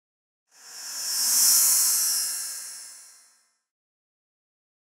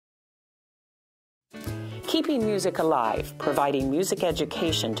Keeping music alive, providing music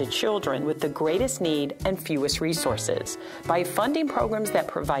education to children with the greatest need and fewest resources by funding programs that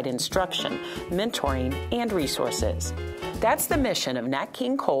provide instruction, mentoring, and resources. That's the mission of Nat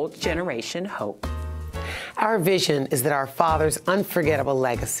King Cole Generation Hope. Our vision is that our father's unforgettable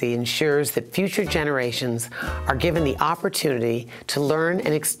legacy ensures that future generations are given the opportunity to learn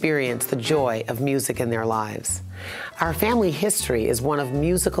and experience the joy of music in their lives. Our family history is one of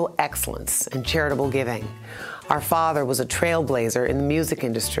musical excellence and charitable giving. Our father was a trailblazer in the music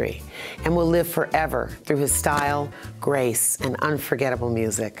industry and will live forever through his style, grace, and unforgettable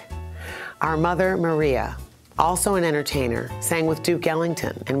music. Our mother, Maria, also an entertainer, sang with Duke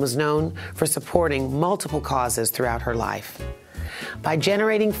Ellington and was known for supporting multiple causes throughout her life. By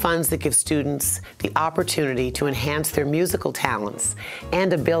generating funds that give students the opportunity to enhance their musical talents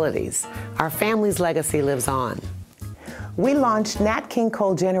and abilities, our family's legacy lives on. We launched Nat King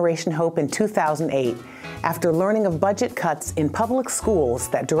Cole Generation Hope in 2008 after learning of budget cuts in public schools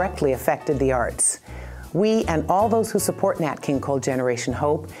that directly affected the arts. We and all those who support Nat King Cole Generation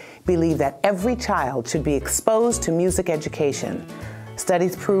Hope believe that every child should be exposed to music education.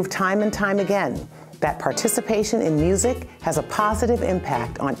 Studies prove time and time again that participation in music has a positive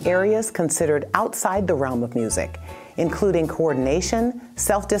impact on areas considered outside the realm of music, including coordination,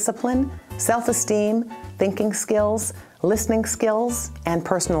 self-discipline, self-esteem, thinking skills, listening skills, and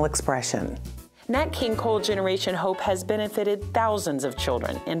personal expression. Nat King Cole Generation Hope has benefited thousands of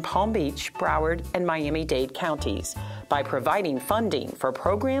children in Palm Beach, Broward, and Miami-Dade counties by providing funding for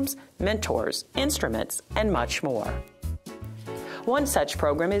programs, mentors, instruments, and much more. One such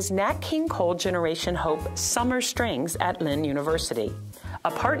program is Nat King Cole Generation Hope Summer Strings at Lynn University,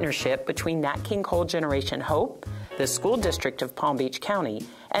 a partnership between Nat King Cole Generation Hope, the School District of Palm Beach County,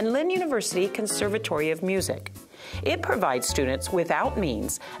 and Lynn University Conservatory of Music. It provides students without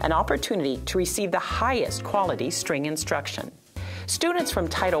means an opportunity to receive the highest quality string instruction. Students from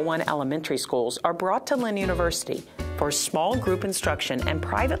Title I elementary schools are brought to Lynn University for small group instruction and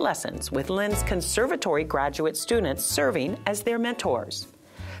private lessons with Lynn's conservatory graduate students serving as their mentors.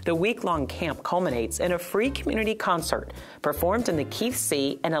 The week-long camp culminates in a free community concert performed in the Keith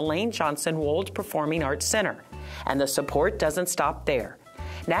C. and Elaine Johnson Wold Performing Arts Center. And the support doesn't stop there.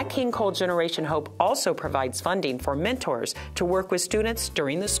 Nat King Cole Generation Hope also provides funding for mentors to work with students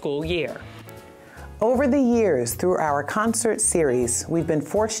during the school year. Over the years, through our concert series, we've been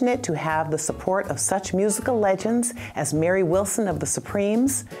fortunate to have the support of such musical legends as Mary Wilson of the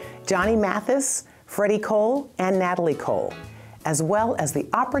Supremes, Johnny Mathis, Freddie Cole, and Natalie Cole, as well as the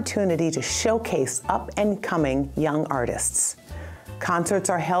opportunity to showcase up-and-coming young artists. Concerts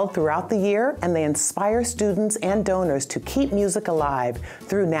are held throughout the year, and they inspire students and donors to keep music alive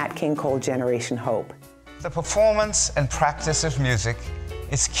through Nat King Cole Generation Hope. The performance and practice of music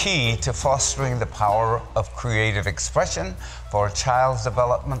is key to fostering the power of creative expression for a child's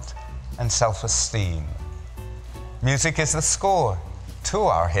development and self-esteem. Music is the score to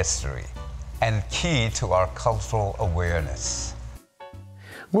our history and key to our cultural awareness.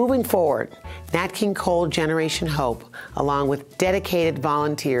 Moving forward, Nat King Cole Generation Hope, along with dedicated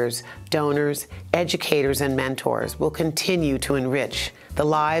volunteers, donors, educators, and mentors, will continue to enrich the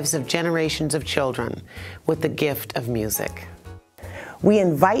lives of generations of children with the gift of music. We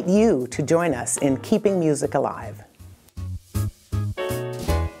invite you to join us in keeping music alive.